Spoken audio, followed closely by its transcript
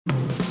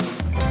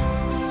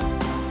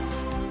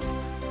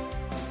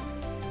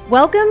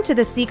Welcome to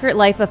the Secret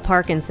Life of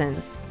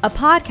Parkinson's, a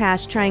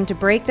podcast trying to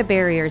break the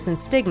barriers and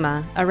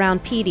stigma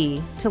around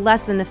PD to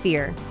lessen the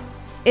fear.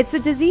 It's a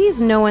disease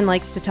no one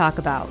likes to talk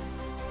about.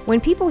 When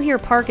people hear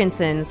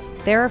Parkinson's,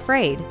 they're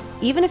afraid,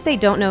 even if they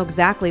don't know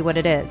exactly what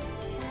it is.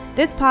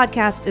 This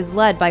podcast is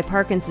led by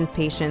Parkinson's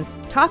patients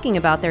talking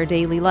about their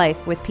daily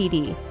life with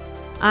PD.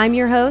 I'm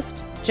your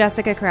host,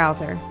 Jessica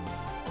Krauser.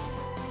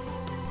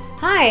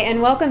 Hi,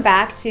 and welcome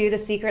back to The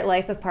Secret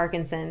Life of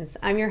Parkinson's.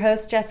 I'm your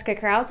host, Jessica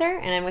Krauser,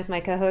 and I'm with my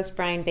co-host,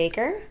 Brian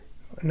Baker.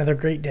 Another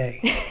great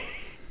day.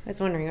 I was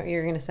wondering what you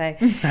were going to say.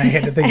 I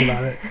had to think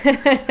about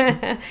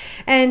it.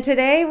 And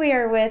today we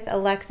are with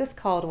Alexis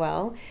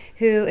Caldwell,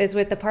 who is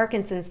with the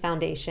Parkinson's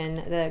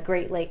Foundation, the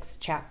Great Lakes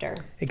chapter.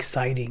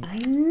 Exciting. I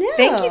know.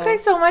 Thank you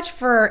guys so much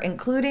for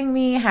including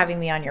me, having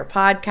me on your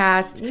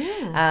podcast.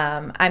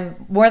 Yeah.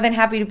 I'm more than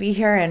happy to be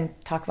here and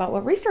talk about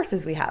what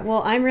resources we have.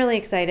 Well, I'm really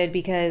excited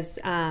because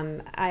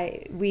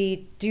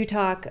we do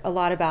talk a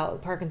lot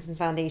about Parkinson's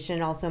Foundation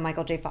and also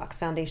Michael J. Fox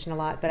Foundation a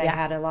lot, but Yeah. I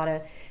had a lot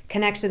of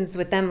connections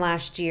with them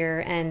last year,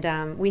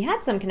 and we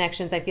had some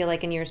connections, I feel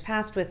like, in years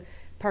past with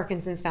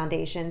Parkinson's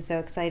Foundation, so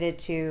excited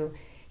to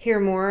hear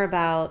more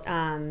about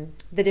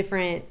the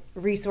different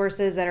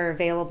resources that are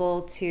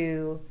available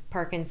to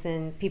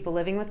people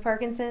living with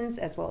Parkinson's,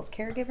 as well as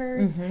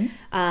caregivers.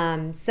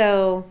 Mm-hmm.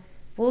 So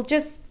we'll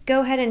just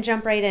go ahead and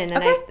jump right in.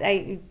 And Okay.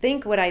 I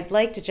think what I'd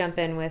like to jump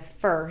in with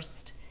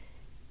first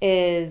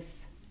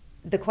is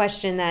the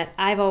question that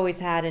I've always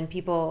had, and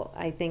people,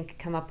 I think,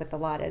 come up with a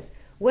lot, is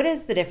what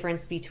is the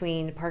difference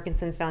between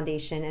Parkinson's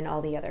Foundation and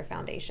all the other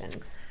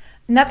foundations?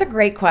 And that's a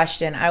great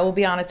question. I will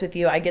be honest with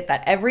you. I get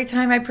that every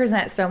time I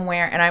present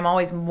somewhere, and I'm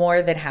always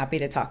more than happy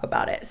to talk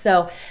about it.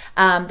 So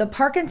the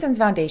Parkinson's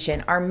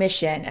Foundation, our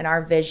mission and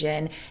our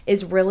vision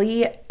is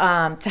really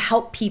to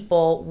help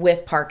people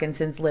with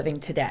Parkinson's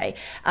living today.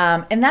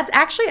 And that's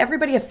actually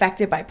everybody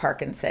affected by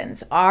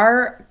Parkinson's.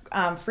 Our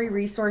free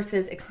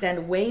resources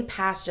extend way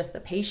past just the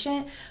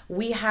patient.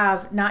 We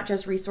have not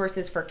just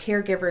resources for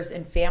caregivers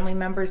and family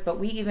members, but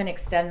we even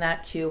extend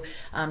that to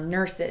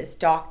nurses,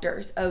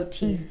 doctors,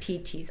 OTs,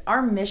 PTs.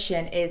 Our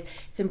mission is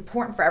it's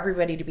important for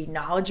everybody to be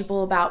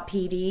knowledgeable about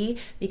PD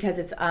because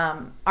it's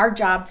our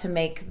job to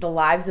make the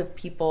lives of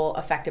people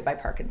affected by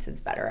Parkinson's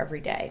better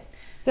every day.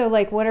 So,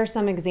 like, what are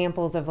some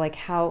examples of, like,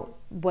 how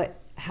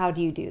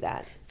do you do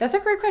that? That's a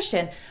great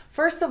question.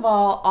 First of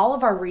all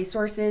of our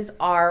resources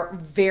are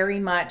very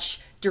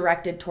much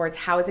directed towards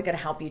how is it going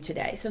to help you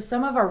today. So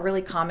some of our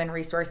really common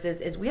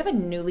resources is we have a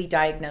newly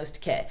diagnosed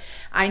kit.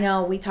 I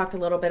know we talked a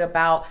little bit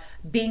about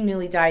being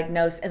newly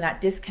diagnosed and that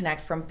disconnect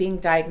from being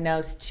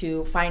diagnosed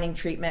to finding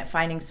treatment,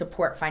 finding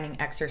support, finding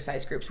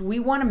exercise groups. We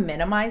want to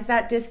minimize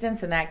that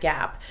distance and that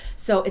gap.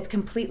 So it's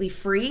completely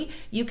free.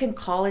 You can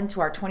call into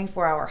our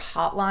 24-hour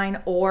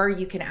hotline or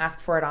you can ask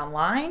for it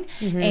online.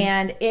 Mm-hmm.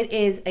 And it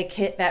is a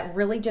kit that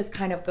really just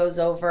kind of goes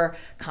over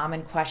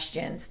common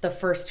questions, the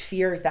first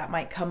fears that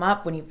might come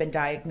up when you've been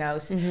diagnosed.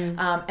 Mm-hmm.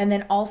 And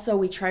then also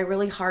we try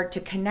really hard to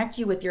connect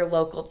you with your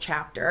local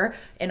chapter.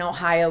 In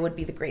Ohio would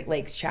be the Great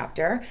Lakes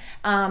chapter,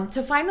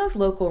 to find those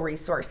local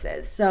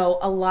resources. So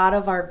a lot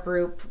of our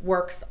group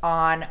works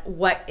on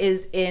what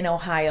is in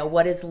Ohio,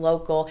 what is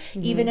local,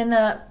 even in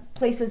the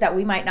places that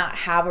we might not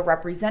have a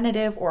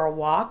representative or a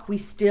walk, we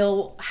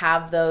still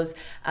have those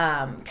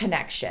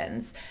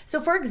connections. So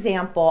for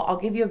example, I'll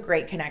give you a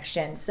great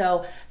connection.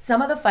 So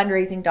some of the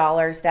fundraising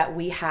dollars that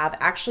we have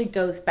actually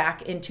goes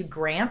back into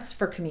grants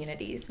for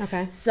communities.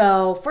 Okay.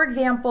 So for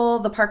example,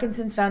 the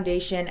Parkinson's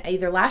Foundation,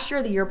 either last year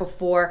or the year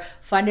before,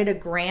 funded a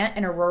grant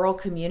in a rural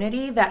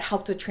community that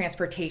helped with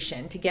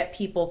transportation to get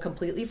people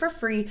completely for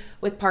free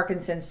with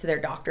Parkinson's to their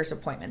doctor's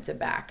appointments and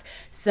back.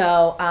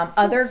 So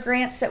other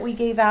grants that we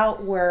gave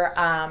out were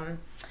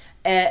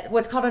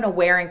what's called an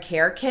Aware and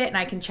Care Kit, and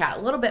I can chat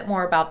a little bit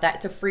more about that.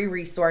 It's a free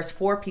resource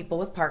for people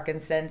with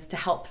Parkinson's to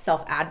help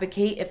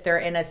self-advocate if they're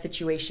in a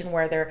situation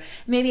where they're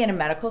maybe in a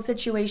medical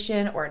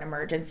situation or an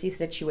emergency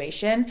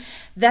situation.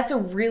 That's a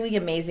really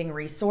amazing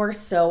resource.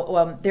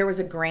 So there was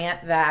a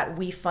grant that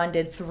we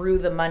funded through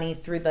the money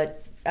through the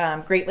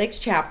Great Lakes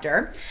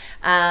chapter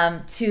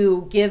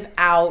to give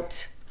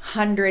out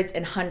hundreds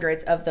and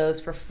hundreds of those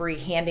for free,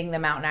 handing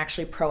them out and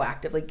actually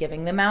proactively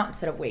giving them out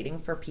instead of waiting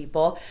for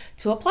people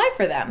to apply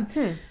for them.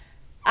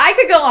 I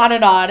could go on,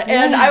 and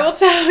I will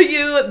tell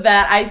you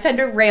that I tend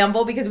to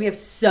ramble because we have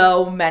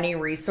so many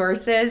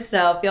resources,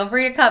 so feel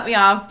free to cut me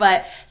off,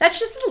 but that's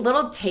just a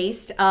little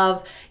taste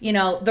of,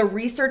 the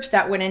research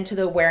that went into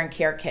the Aware and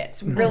Care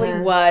Kits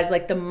really was,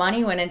 like, the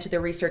money went into the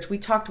research. We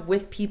talked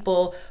with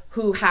people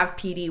who have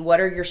PD. What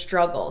are your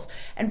struggles?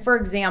 And for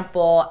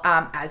example,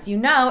 as you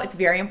know, it's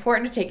very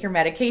important to take your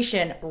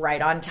medication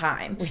right on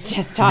time. We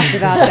just talked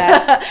about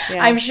that.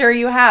 Yeah. I'm sure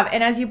you have.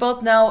 And as you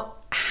both know,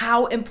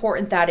 how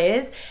important that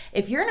is.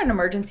 If you're in an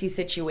emergency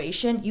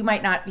situation, you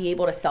might not be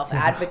able to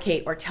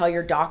self-advocate or tell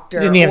your doctor.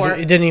 It didn't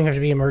even have to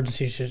be an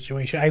emergency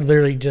situation. I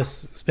literally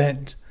just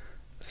spent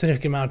a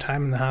significant amount of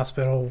time in the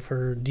hospital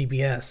for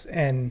DBS,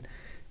 and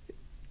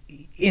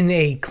in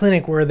a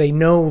clinic where they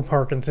know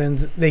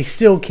Parkinson's, they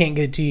still can't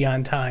get it to you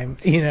on time,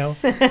 And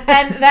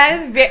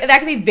that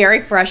can be very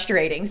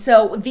frustrating.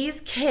 So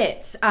these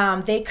kits,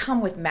 they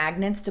come with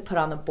magnets to put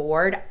on the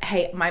board.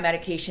 Hey, my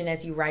medication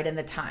is, you write in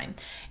the time.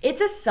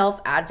 It's a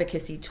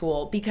self-advocacy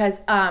tool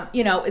because,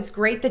 it's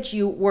great that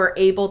you were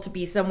able to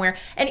be somewhere,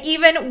 and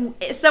even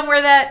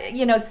somewhere that,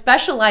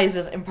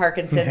 specializes in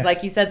Parkinson's. Yeah.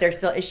 Like you said, there's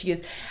still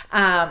issues.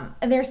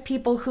 And there's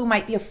people who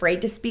might be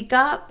afraid to speak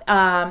up.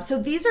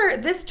 So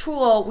this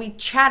tool, we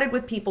chatted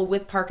with people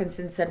with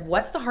Parkinson's, said,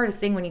 what's the hardest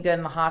thing when you go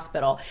in the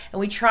hospital? And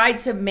we tried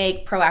to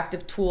make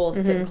proactive tools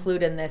to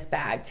include in this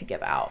bag to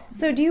give out.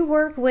 So do you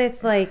work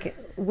with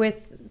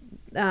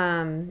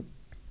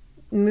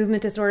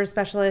movement disorder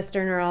specialist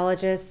or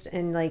neurologist,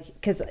 and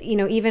because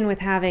even with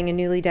having a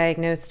newly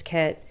diagnosed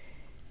kit,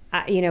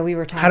 we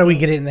were talking, how do we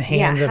get it in the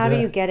hands how do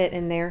you get it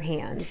in their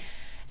hands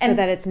so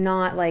that it's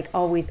not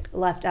always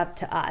left up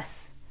to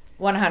us?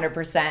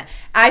 100%.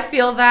 I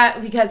feel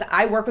that because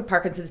I work with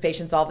Parkinson's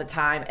patients all the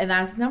time, and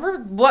that's the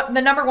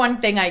number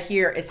one thing I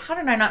hear is, how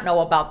did I not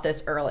know about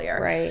this earlier?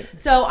 Right.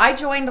 So I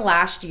joined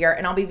last year,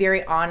 and I'll be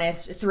very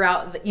honest,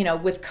 throughout,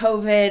 with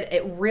COVID,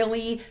 it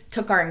really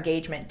took our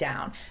engagement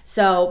down.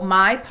 So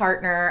my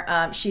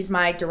partner, she's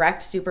my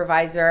direct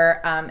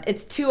supervisor.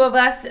 It's two of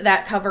us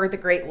that cover the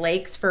Great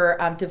Lakes for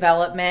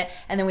development,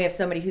 and then we have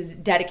somebody who's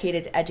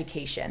dedicated to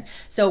education.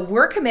 So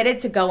we're committed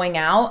to going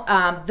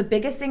out. The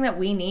biggest thing that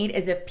we need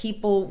is if people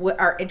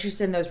are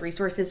interested in those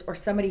resources, or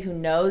somebody who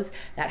knows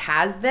that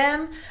has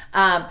them,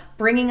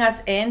 bringing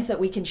us in so that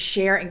we can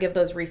share and give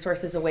those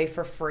resources away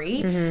for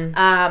free.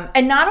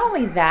 And not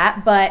only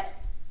that, but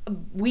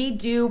we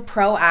do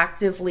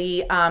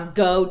proactively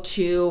go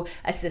to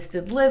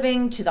assisted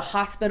living, to the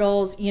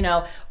hospitals.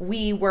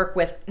 We work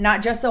with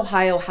not just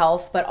Ohio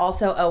Health, but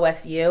also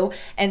OSU.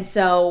 And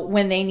so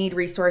when they need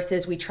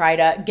resources, we try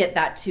to get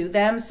that to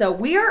them. So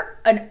we are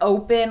an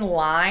open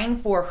line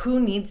for who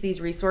needs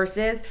these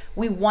resources.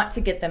 We want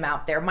to get them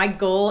out there. My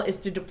goal is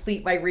to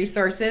deplete my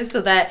resources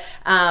so that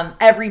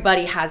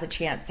everybody has a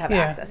chance to have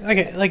access to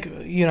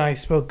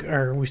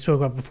it. We spoke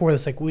about before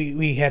this,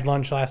 we had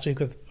lunch last week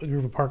with a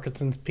group of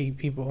Parkinson's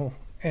people,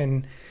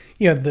 and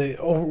the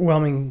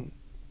overwhelming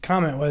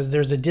comment was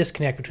there's a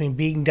disconnect between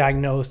being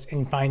diagnosed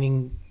and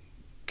finding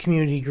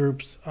community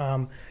groups,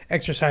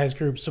 exercise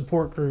groups,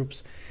 support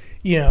groups,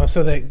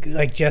 so that,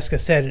 like Jessica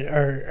said,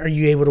 are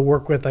you able to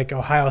work with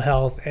Ohio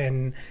Health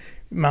and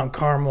Mount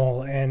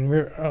Carmel and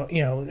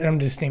and I'm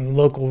just naming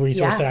local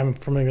resources that I'm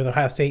familiar with.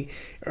 Ohio State,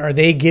 are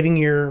they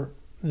giving are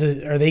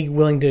they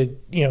willing to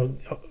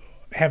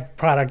have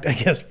product, I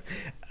guess,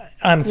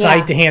 on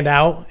site to hand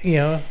out,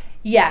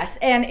 Yes,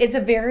 and it's a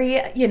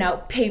very,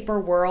 paper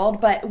world,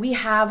 but we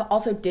have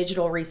also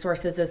digital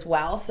resources as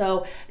well.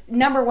 So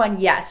number one,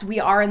 yes,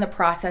 we are in the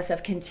process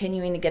of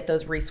continuing to get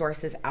those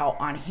resources out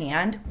on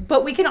hand,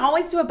 but we can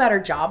always do a better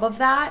job of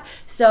that.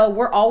 So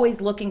we're always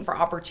looking for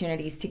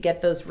opportunities to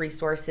get those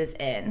resources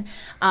in.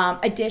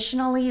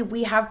 Additionally,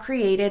 we have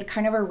created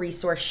kind of a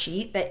resource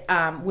sheet that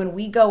when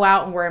we go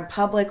out and we're in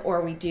public,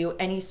 or we do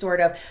any sort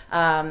of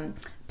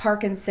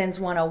Parkinson's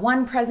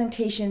 101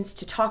 presentations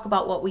to talk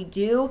about what we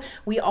do,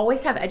 we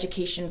always have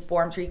education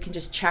forms where you can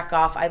just check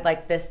off, I'd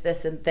like this,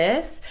 this, and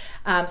this.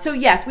 So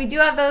yes, we do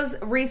have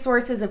those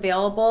resources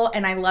available,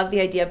 and I love the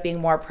idea of being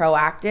more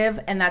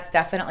proactive, and that's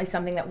definitely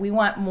something that we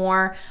want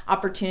more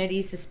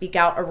opportunities to speak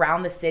out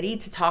around the city,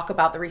 to talk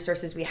about the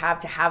resources we have,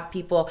 to have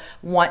people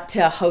want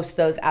to host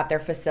those at their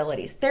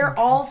facilities. They're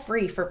all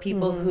free for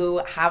people who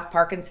have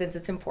Parkinson's.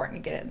 It's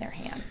important to get it in their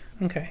hands.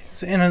 Okay.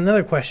 So, and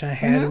another question I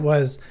had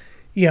was,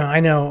 I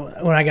know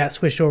when I got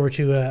switched over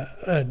to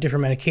a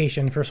different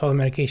medication, first of all, the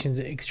medication is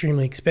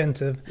extremely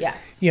expensive.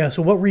 Yes.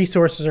 So what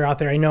resources are out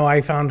there? I know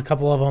I found a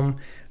couple of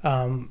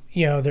them.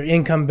 They're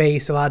income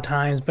based a lot of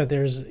times, but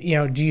there's,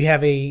 do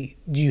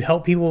you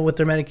help people with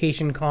their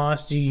medication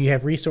costs? Do you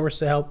have resources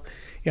to help?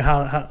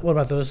 What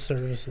about those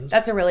services?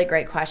 That's a really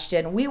great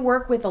question. We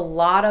work with a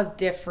lot of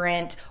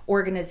different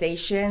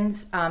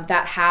organizations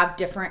that have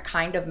different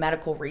kind of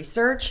medical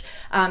research.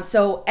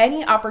 So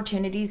any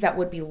opportunities that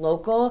would be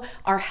local,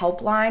 our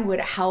helpline would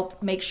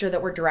help make sure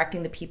that we're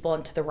directing the people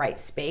into the right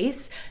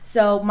space.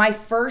 So my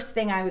first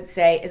thing I would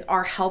say is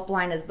our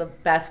helpline is the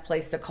best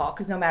place to call,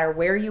 because no matter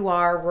where you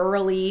are,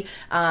 rurally,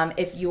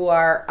 if you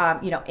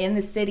are in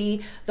the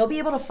city, they'll be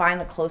able to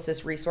find the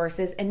closest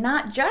resources, and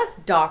not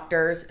just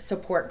doctors,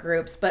 support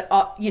groups, but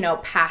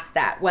past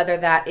that, whether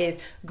that is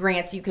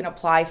grants you can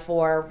apply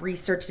for,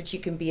 research that you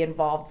can be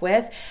involved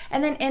with.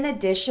 And then in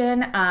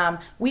addition,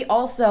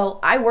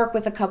 I work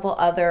with a couple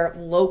other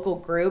local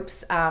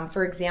groups.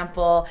 For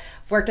example,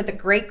 I've worked with a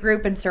great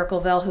group in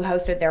Circleville who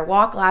hosted their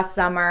walk last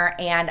summer,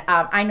 and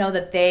I know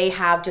that they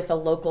have just a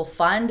local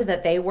fund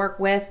that they work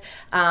with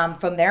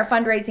from their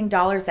fundraising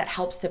dollars that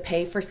helps to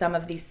pay for some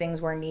of these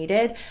things where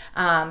needed.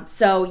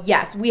 So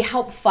yes, we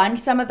help fund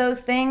some of those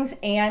things,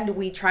 and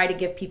we try to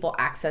give people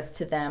access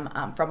to them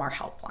from our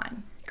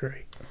helpline.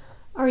 Great.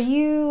 Are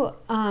you,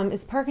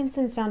 is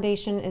Parkinson's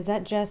Foundation, is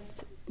that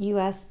just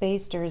U.S.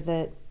 based, or is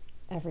it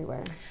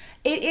everywhere?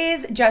 It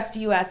is just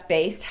US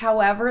based.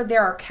 However, there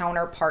are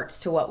counterparts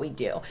to what we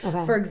do.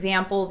 Okay. For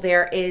example,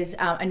 there is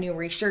a new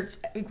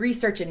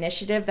research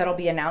initiative that'll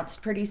be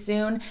announced pretty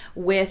soon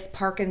with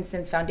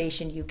Parkinson's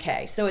Foundation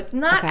UK. So it's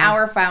not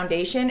our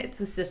foundation, it's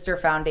a sister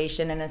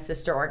foundation and a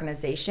sister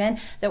organization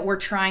that we're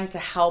trying to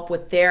help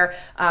with their,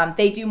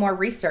 they do more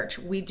research.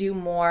 We do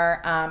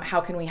more,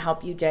 how can we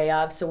help you day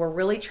of? So we're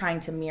really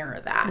trying to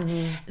mirror that.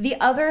 The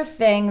other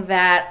thing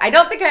that I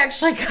don't think I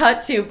actually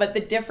got to, but the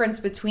difference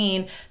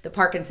between the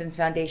Parkinson's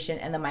Foundation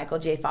and the Michael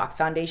J. Fox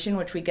Foundation,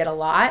 which we get a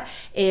lot,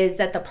 is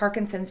that the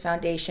Parkinson's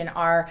Foundation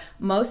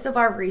most of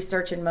our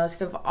research and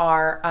most of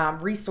our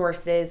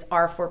resources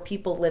are for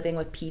people living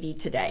with PD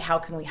today. How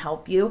can we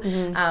help you?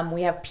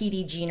 We have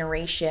PD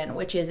Generation,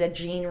 which is a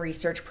gene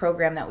research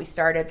program that we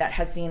started that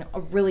has seen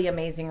a really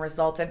amazing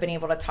results. I've been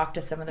able to talk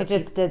to some of the people. I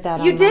just did that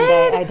on You Monday.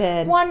 did? I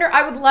did.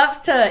 I would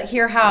love to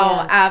hear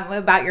how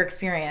about your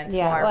experience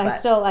more.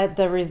 Well,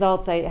 the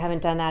results, I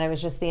haven't done that. It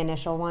was just the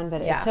initial one,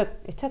 but Yeah.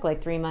 it took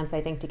like 3 months,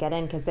 I think, to get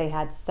in because they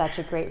had such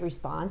a great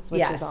response,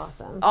 which is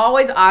awesome.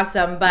 Always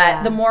awesome,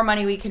 but the more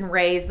money we can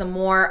raise, the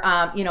more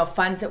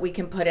funds that we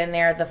can put in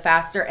there, the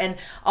faster, and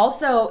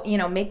also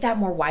make that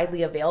more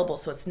widely available.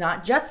 So it's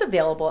not just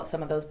available at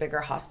some of those bigger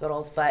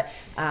hospitals, but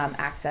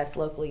access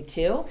locally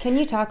too. Can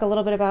you talk a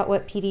little bit about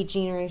what PD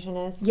Generation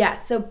is?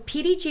 Yes. So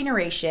PD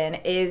Generation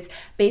is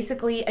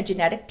basically a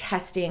genetic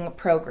testing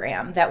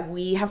program that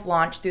we have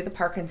launched through the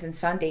Parkinson's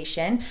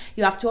Foundation.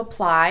 You have to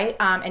apply,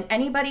 and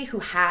anybody who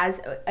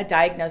has a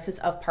diagnosis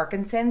of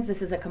Parkinson's,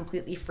 this is a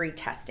completely free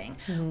testing.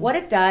 What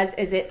it does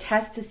is it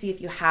tests to see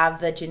if you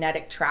have the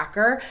genetic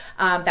tracker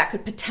that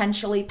could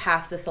potentially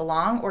pass this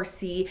along, or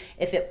see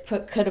if it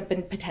could have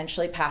been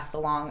potentially passed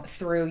along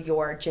through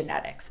your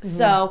genetics.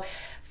 So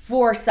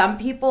for some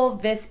people,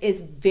 this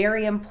is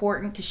very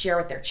important to share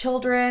with their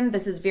children.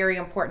 This is very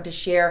important to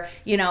share.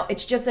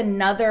 It's just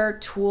another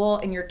tool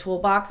in your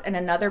toolbox and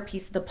another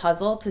piece of the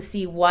puzzle to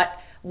see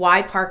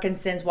why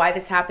Parkinson's, why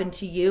this happened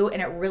to you,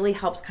 and it really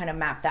helps kind of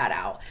map that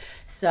out.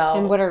 So,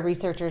 and what are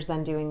researchers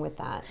then doing with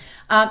that?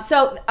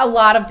 So a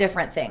lot of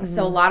different things.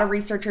 So a lot of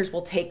researchers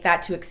will take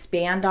that to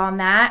expand on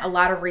that. A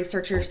lot of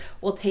researchers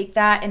will take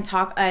that and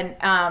talk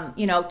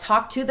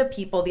to the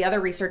people, the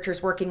other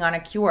researchers working on a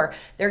cure.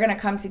 They're going to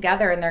come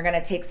together and they're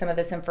going to take some of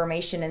this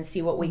information and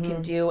see what we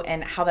can do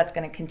and how that's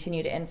going to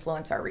continue to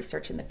influence our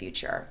research in the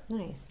future.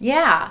 Nice.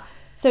 Yeah.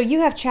 So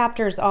you have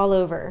chapters all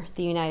over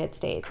the United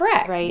States.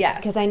 Correct, right? yes.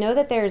 Because I know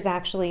that there's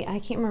actually, I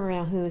can't remember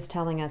now who was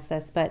telling us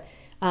this, but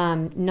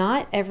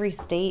not every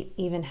state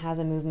even has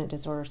a movement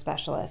disorder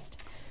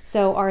specialist.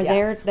 So are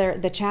there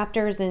the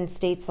chapters in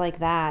states like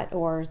that,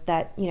 or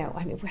that,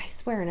 I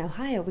swear in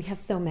Ohio we have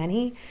so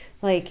many.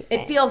 Like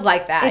it feels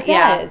like that. It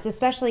does,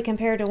 especially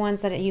compared to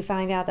ones that you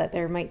find out that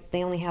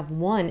they only have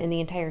one in the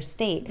entire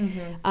state.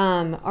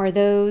 Are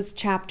those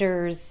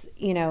chapters,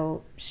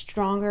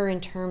 stronger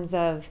in terms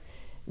of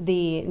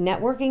the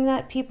networking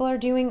that people are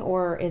doing,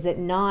 or is it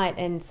not,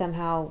 and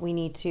somehow we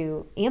need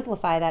to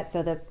amplify that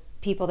so that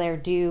people there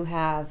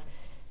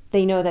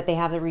they know that they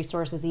have the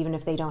resources even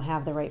if they don't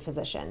have the right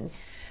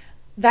physicians?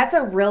 That's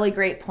a really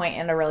great point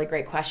and a really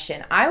great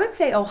question. I would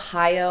say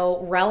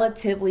Ohio,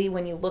 relatively,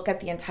 when you look at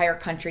the entire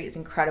country, is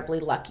incredibly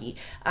lucky.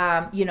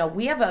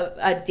 We have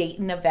a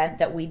Dayton event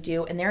that we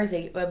do, and there's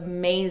an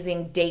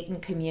amazing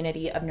Dayton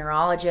community of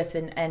neurologists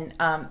and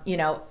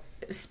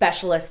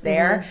specialists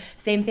there.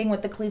 Same thing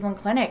with the Cleveland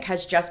Clinic,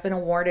 has just been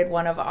awarded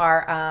one of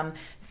our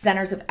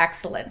centers of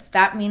excellence.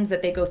 That means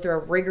that they go through a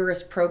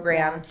rigorous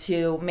program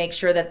to make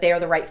sure that they are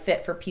the right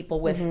fit for people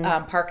with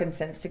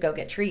Parkinson's to go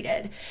get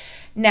treated.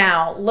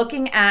 Now,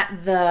 looking at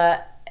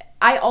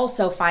I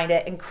also find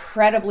it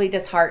incredibly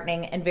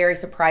disheartening and very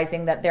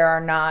surprising that there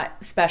are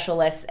not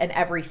specialists in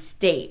every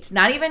state,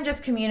 not even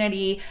just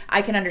community.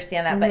 I can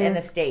understand that, but in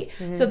the state.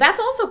 So that's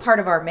also part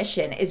of our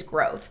mission, is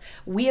growth.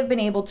 We have been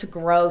able to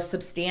grow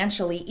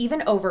substantially.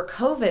 Even over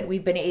COVID,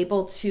 we've been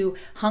able to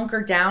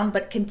hunker down,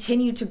 but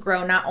continue to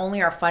grow not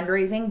only our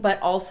fundraising,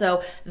 but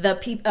also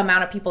the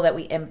amount of people that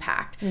we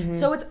impact.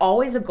 So it's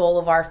always a goal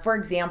of ours. For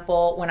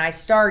example, when I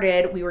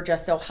started, we were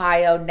just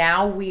Ohio.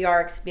 Now we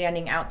are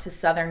expanding out to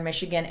Southern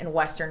Michigan and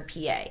Western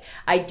PA.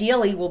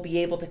 Ideally, we'll be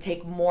able to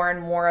take more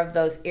and more of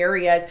those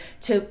areas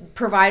to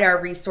provide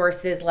our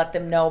resources, let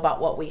them know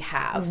about what we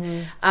have.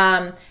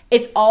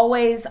 It's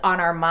always on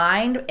our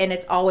mind, and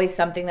it's always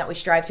something that we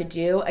strive to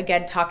do.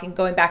 Again,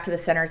 going back to the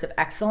centers of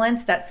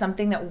excellence, that's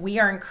something that we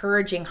are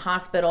encouraging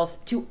hospitals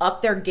to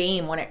up their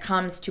game when it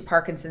comes to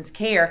Parkinson's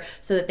care,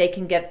 so that they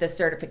can get this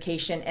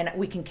certification and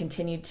we can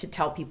continue to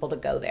tell people to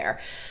go there.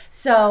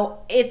 So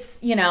it's,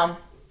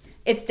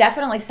 it's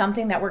definitely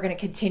something that we're going to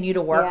continue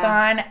to work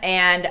on.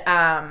 And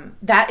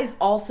that is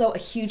also a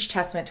huge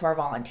testament to our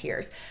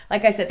volunteers.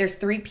 Like I said, there's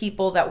 3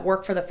 people that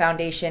work for the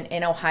foundation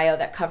in Ohio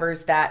that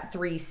covers that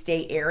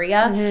 3-state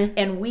area.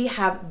 And we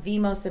have the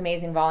most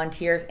amazing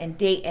volunteers in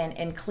Dayton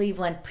and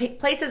Cleveland,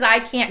 places I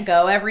can't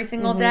go every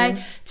single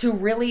day to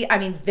really, I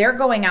mean, they're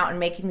going out and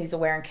making these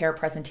aware and care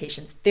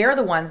presentations. They're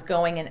the ones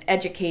going and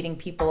educating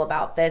people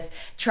about this,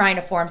 trying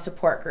to form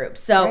support groups.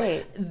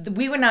 So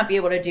we would not be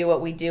able to do what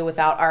we do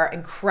without our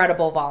incredible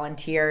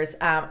volunteers.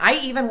 I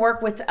even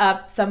work with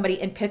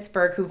somebody in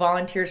Pittsburgh who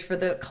volunteers for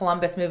the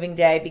Columbus Moving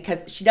Day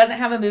because she doesn't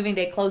have a moving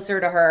day closer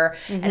to her,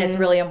 and it's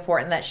really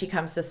important that she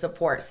comes to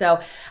support. So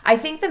I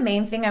think the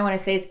main thing I want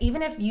to say is,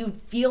 even if you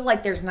feel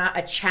like there's not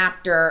a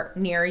chapter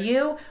near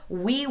you,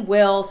 we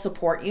will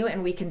support you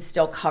and we can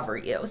still cover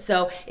you.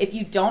 So if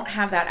you don't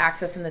have that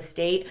access in the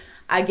state,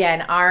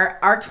 again, our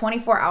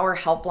 24-hour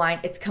helpline,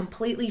 it's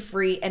completely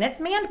free and it's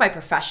manned by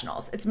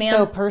professionals. It's manned.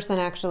 So a person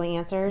actually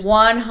answers?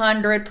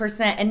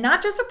 100%. And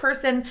not just a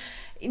person,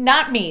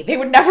 not me. They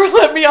would never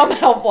let me on the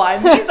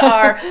helpline. These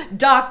are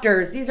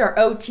doctors. These are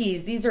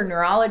OTs. These are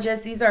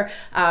neurologists. These are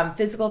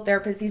physical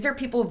therapists. These are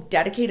people who've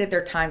dedicated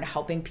their time to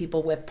helping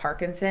people with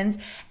Parkinson's.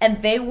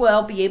 And they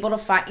will be able to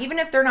find, even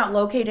if they're not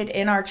located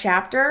in our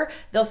chapter,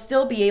 they'll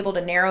still be able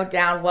to narrow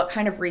down what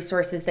kind of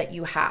resources that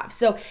you have.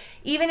 So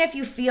even if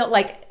you feel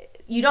like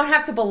you don't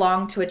have to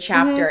belong to a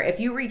chapter.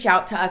 If you reach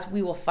out to us,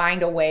 we will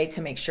find a way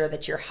to make sure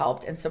that you're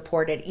helped and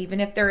supported.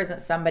 Even if there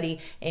isn't somebody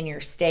in your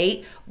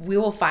state, we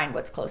will find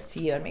what's close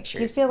to you and make sure.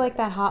 Do you feel like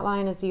that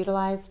hotline is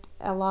utilized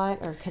a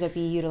lot, or could it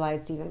be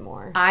utilized even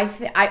more?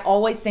 I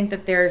always think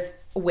that there's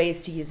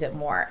ways to use it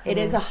more. It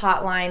is a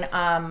hotline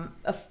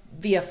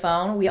via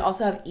phone. We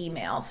also have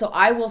email. So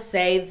I will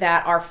say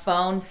that our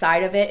phone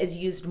side of it is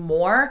used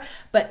more,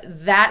 but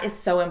that is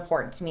so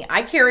important to me.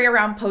 I carry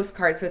around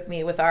postcards with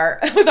me with our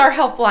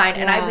helpline,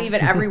 and I leave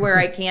it everywhere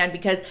I can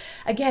because,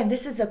 again,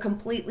 this is a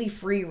completely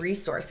free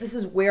resource. This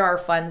is where our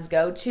funds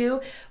go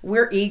to.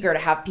 We're eager to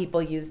have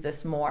people use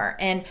this more.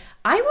 And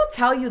I will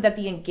tell you that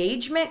the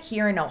engagement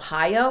here in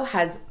Ohio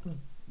has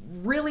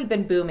really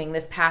been booming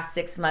this past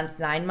 6 months,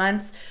 9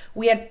 months.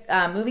 We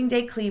had Moving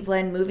Day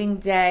Cleveland, Moving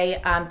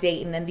Day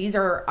Dayton, and these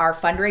are our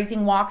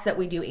fundraising walks that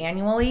we do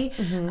annually.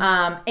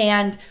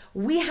 And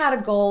we had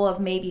a goal of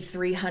maybe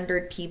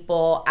 300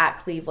 people at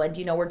Cleveland.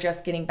 You know, we're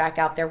just getting back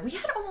out there. We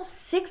had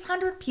almost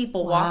 600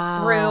 people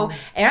walk through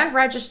and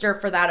register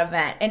for that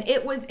event. And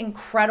it was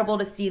incredible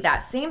to see that.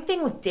 Same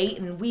thing with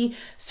Dayton. We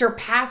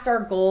surpassed our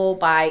goal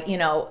by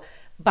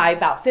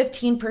about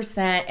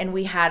 15%, and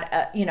we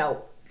had,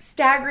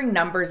 staggering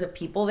numbers of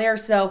people there.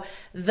 So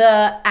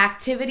the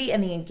activity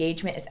and the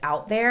engagement is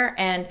out there,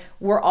 and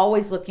we're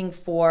always looking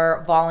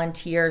for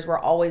volunteers. We're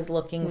always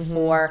looking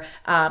for,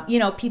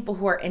 people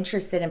who are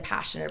interested and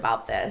passionate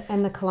about this.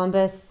 And the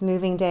Columbus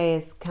Moving Day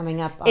is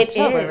coming up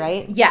October,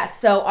 right? Yes.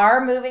 So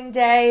our Moving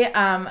Day,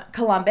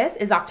 Columbus,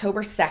 is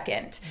October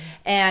 2nd,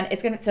 and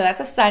so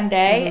that's a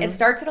Sunday. It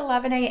starts at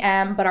 11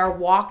 a.m., but our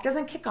walk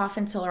doesn't kick off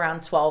until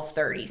around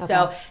 12:30. Okay.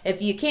 So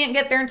if you can't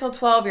get there until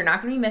 12, you're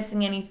not going to be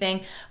missing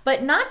anything. But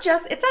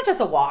it's not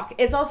just a walk.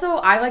 It's also,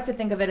 I like to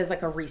think of it as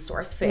like a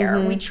resource fair.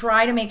 We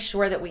try to make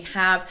sure that we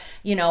have,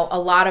 a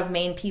lot of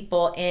main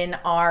people in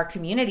our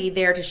community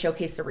there to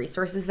showcase the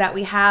resources that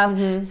we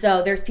have.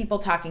 So there's people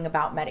talking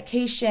about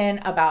medication,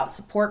 about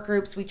support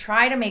groups. We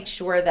try to make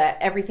sure that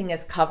everything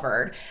is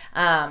covered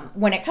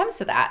when it comes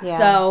to that. Yeah.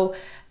 So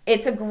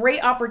it's a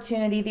great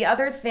opportunity. The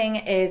other thing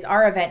is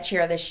our event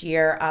chair this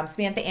year,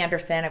 Samantha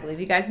Anderson. I believe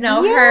you guys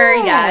know her.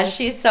 Yeah,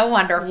 she's so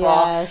wonderful.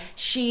 Yes.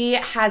 She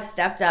has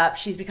stepped up.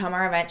 She's become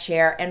our event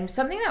chair. And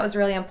something that was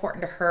really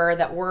important to her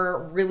that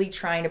we're really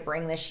trying to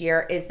bring this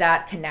year is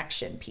that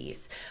connection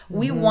piece.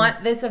 We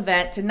want this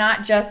event to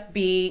not just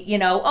be,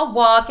 a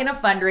walk and a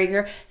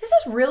fundraiser. This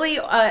is really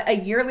a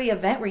yearly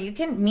event where you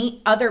can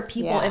meet other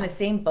people in the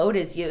same boat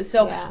as you.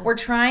 So we're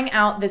trying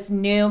out this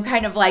new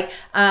kind of like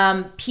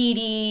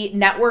PD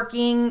networking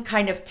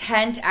kind of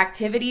tent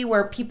activity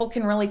where people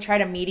can really try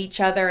to meet each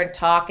other and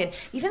talk and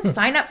even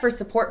sign up for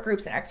support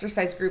groups and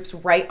exercise groups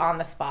right on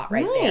the spot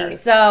there.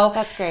 So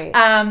that's great.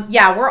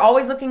 We're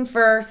always looking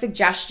for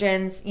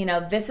suggestions.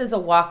 This is a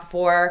walk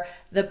for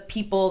the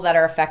people that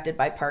are affected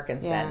by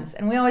Parkinson's.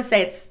 And we always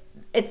say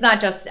it's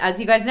not just, as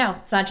you guys know,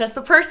 it's not just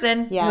the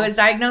person who is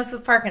diagnosed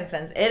with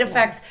Parkinson's. It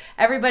affects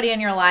everybody in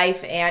your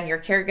life and your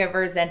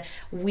caregivers, and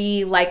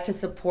we like to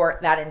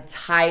support that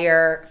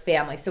entire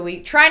family. So we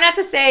try not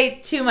to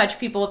say too much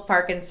people with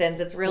Parkinson's.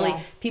 It's really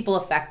people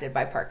affected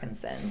by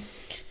Parkinson's.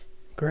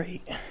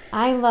 Great.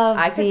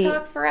 I could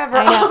talk forever,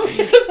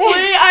 obviously.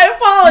 I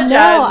apologize.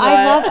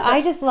 No,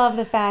 I just love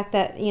the fact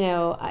that,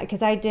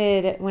 because I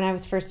did, when I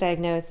was first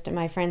diagnosed,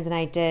 my friends and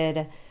I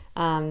did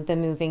the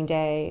Moving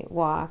Day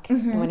walk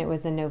when it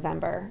was in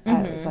November.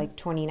 It was like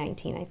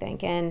 2019, I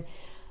think. And,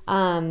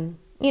 I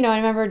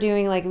remember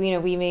doing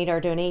we made our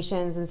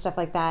donations and stuff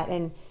like that,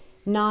 and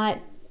not,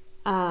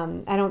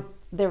 I don't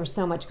there was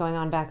so much going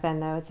on back then,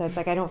 though. So it's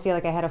like I don't feel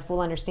like I had a full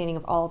understanding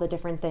of all the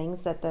different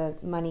things that the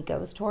money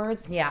goes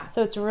towards. Yeah.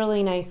 So it's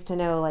really nice to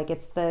know, like,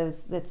 it's the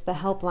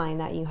helpline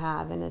that you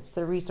have, and it's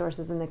the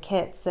resources and the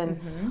kits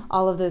and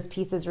all of those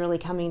pieces really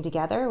coming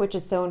together, which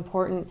is so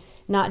important,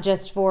 not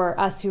just for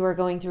us who are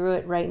going through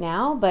it right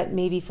now, but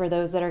maybe for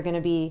those that are going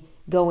to be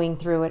going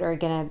through it or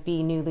going to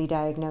be newly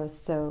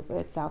diagnosed. So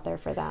it's out there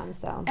for them.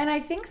 So. And I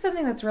think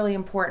something that's really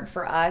important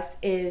for us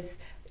is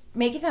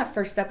making that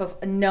first step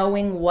of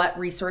knowing what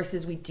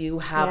resources we do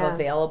have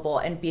available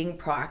and being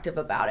proactive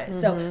about it.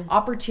 So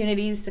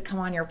opportunities to come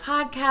on your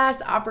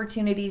podcast,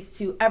 opportunities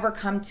to ever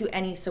come to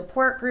any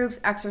support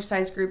groups,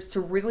 exercise groups, to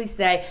really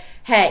say,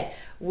 hey,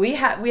 we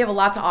have a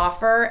lot to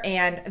offer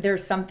and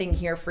there's something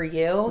here for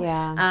you.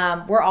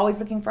 Yeah. We're always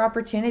looking for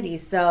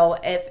opportunities. So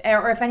if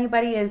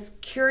anybody is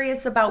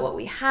curious about what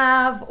we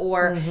have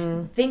or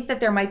think that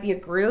there might be a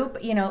group,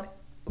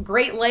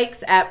 Great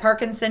Lakes at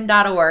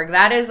Parkinson.org.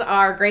 That is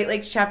our Great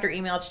Lakes chapter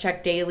email. It's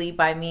checked daily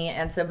by me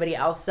and somebody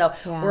else. So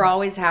we're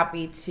always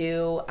happy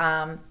to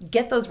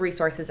get those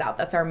resources out.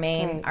 That's our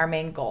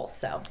main goal.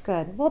 So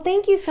good. Well,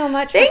 thank you so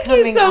much. Thank for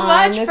coming you so on.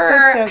 much This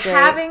for so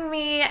having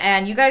me.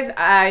 And you guys,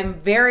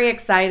 I'm very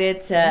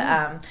excited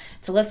to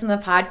listen to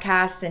the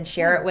podcast and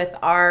share it with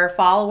our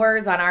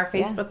followers on our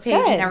Facebook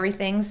page and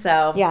everything.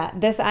 So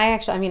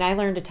I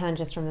learned a ton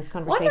just from this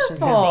conversation.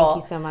 Wonderful. So thank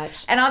you so much.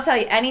 And I'll tell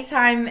you,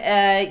 anytime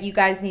you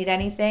guys need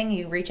anything,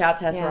 you reach out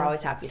to us. We're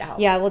always happy to help.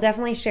 Yeah, we'll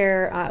definitely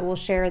share. We'll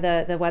share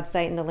the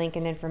website and the link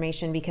and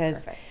information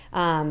because,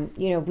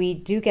 we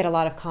do get a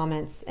lot of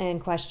comments and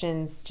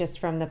questions just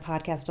from the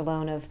podcast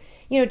alone of,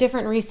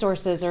 different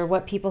resources or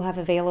what people have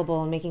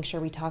available and making sure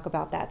we talk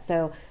about that.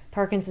 So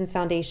Parkinson's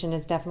Foundation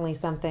is definitely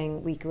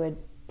something we could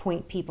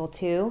point people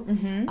to,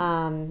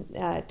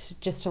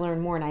 just to learn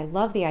more. And I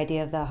love the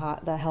idea of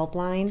the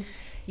helpline.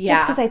 Yeah.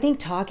 Just because I think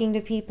talking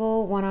to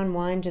people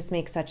one-on-one just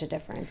makes such a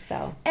difference.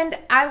 So. And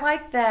I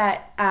like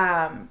that,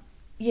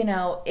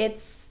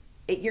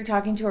 you're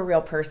talking to a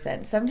real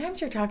person.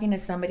 Sometimes you're talking to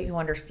somebody who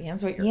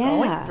understands what you're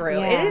going through.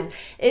 Yeah.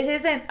 It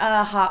isn't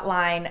a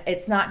hotline.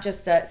 It's not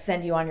just a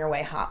send you on your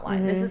way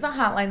hotline. This is a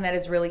hotline that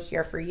is really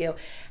here for you.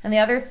 And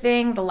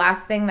the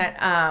last thing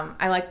that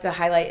I like to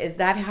highlight is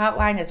that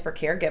hotline is for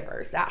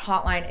caregivers. That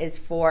hotline is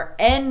for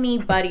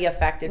anybody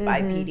affected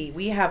by PD.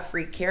 We have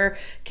free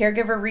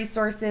caregiver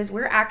resources.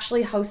 We're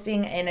actually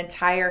hosting an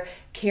entire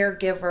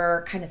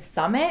caregiver kind of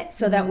summit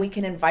so that we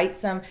can invite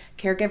some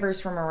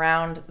caregivers from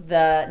around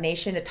the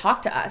nation to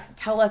talk to us,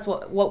 tell us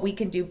what we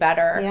can do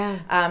better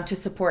to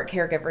support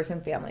caregivers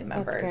and family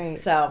members. That's great.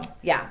 So,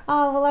 yeah.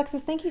 Oh,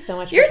 Alexis, thank you so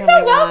much. You're for so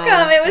coming welcome.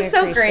 on. It was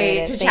so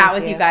great to chat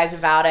with you guys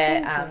about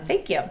it.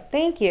 Thank you.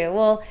 Thank you.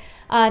 Well,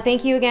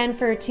 thank you again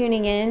for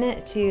tuning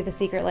in to The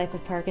Secret Life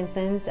of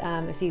Parkinson's.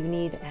 If you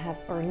need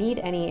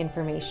any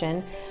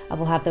information,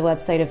 we'll have the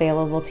website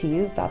available to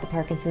you about the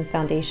Parkinson's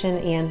Foundation,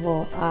 and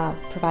we'll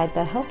provide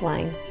the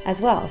helpline as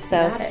well.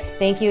 So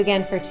thank you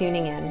again for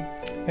tuning in.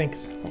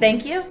 Thanks.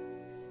 Thank you.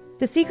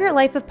 The Secret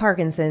Life of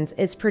Parkinson's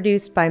is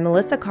produced by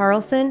Melissa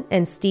Carlson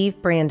and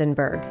Steve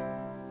Brandenburg.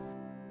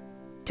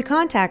 To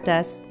contact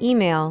us,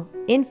 email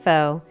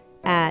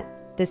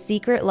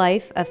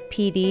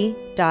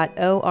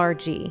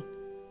info@thesecretlifeofpd.org.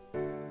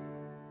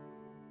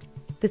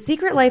 The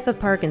Secret Life of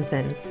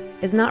Parkinson's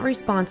is not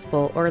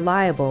responsible or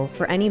liable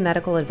for any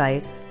medical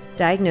advice,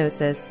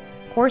 diagnosis,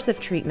 course of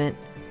treatment,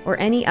 or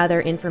any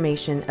other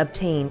information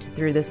obtained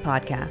through this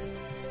podcast.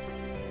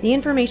 The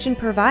information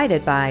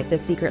provided by The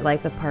Secret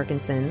Life of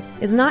Parkinson's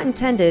is not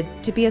intended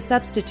to be a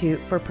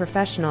substitute for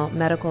professional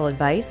medical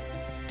advice,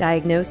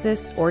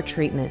 diagnosis, or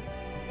treatment.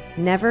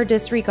 Never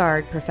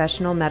disregard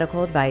professional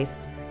medical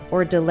advice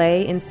or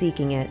delay in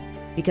seeking it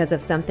because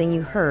of something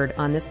you heard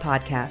on this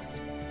podcast.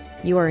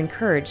 You are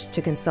encouraged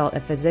to consult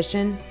a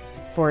physician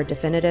for a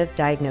definitive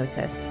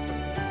diagnosis.